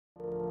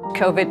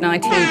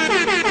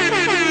COVID-19.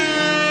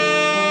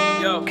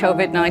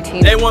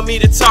 COVID-19. They want me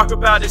to talk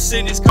about this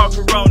sin, it's called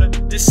Corona.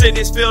 This sin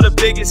is feel the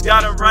biggest,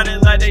 got them running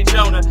like they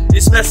Jonah.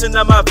 It's messing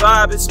up my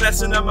vibe, it's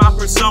messing up my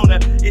persona.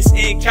 It's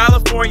in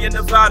California,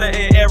 Nevada,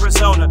 and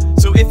Arizona.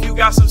 So if you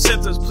got some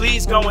symptoms,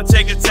 please go and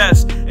take a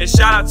test. And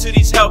shout out to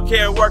these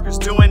healthcare workers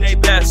doing their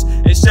best.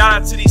 And shout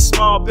out to these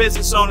small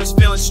business owners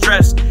feeling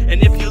stressed.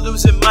 And if you're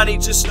losing money,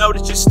 just know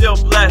that you're still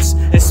blessed.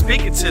 And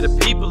speaking to the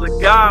people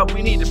of God,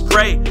 we need to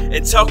pray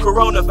and tell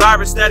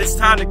coronavirus that it's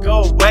time to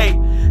go away.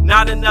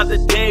 Not another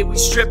day, we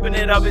stripping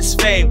it of its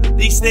fame.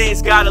 These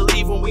things gotta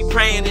leave when we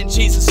praying in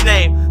Jesus'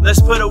 name.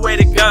 Let's put away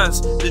the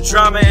guns, the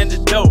drama and the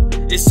dope.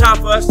 It's time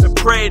for us to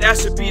pray, that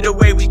should be the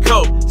way we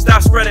cope.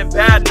 Stop spreading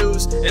bad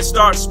news and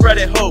start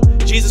spreading hope.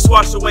 Jesus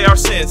washed away our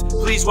sins,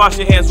 please wash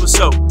your hands with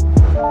soap.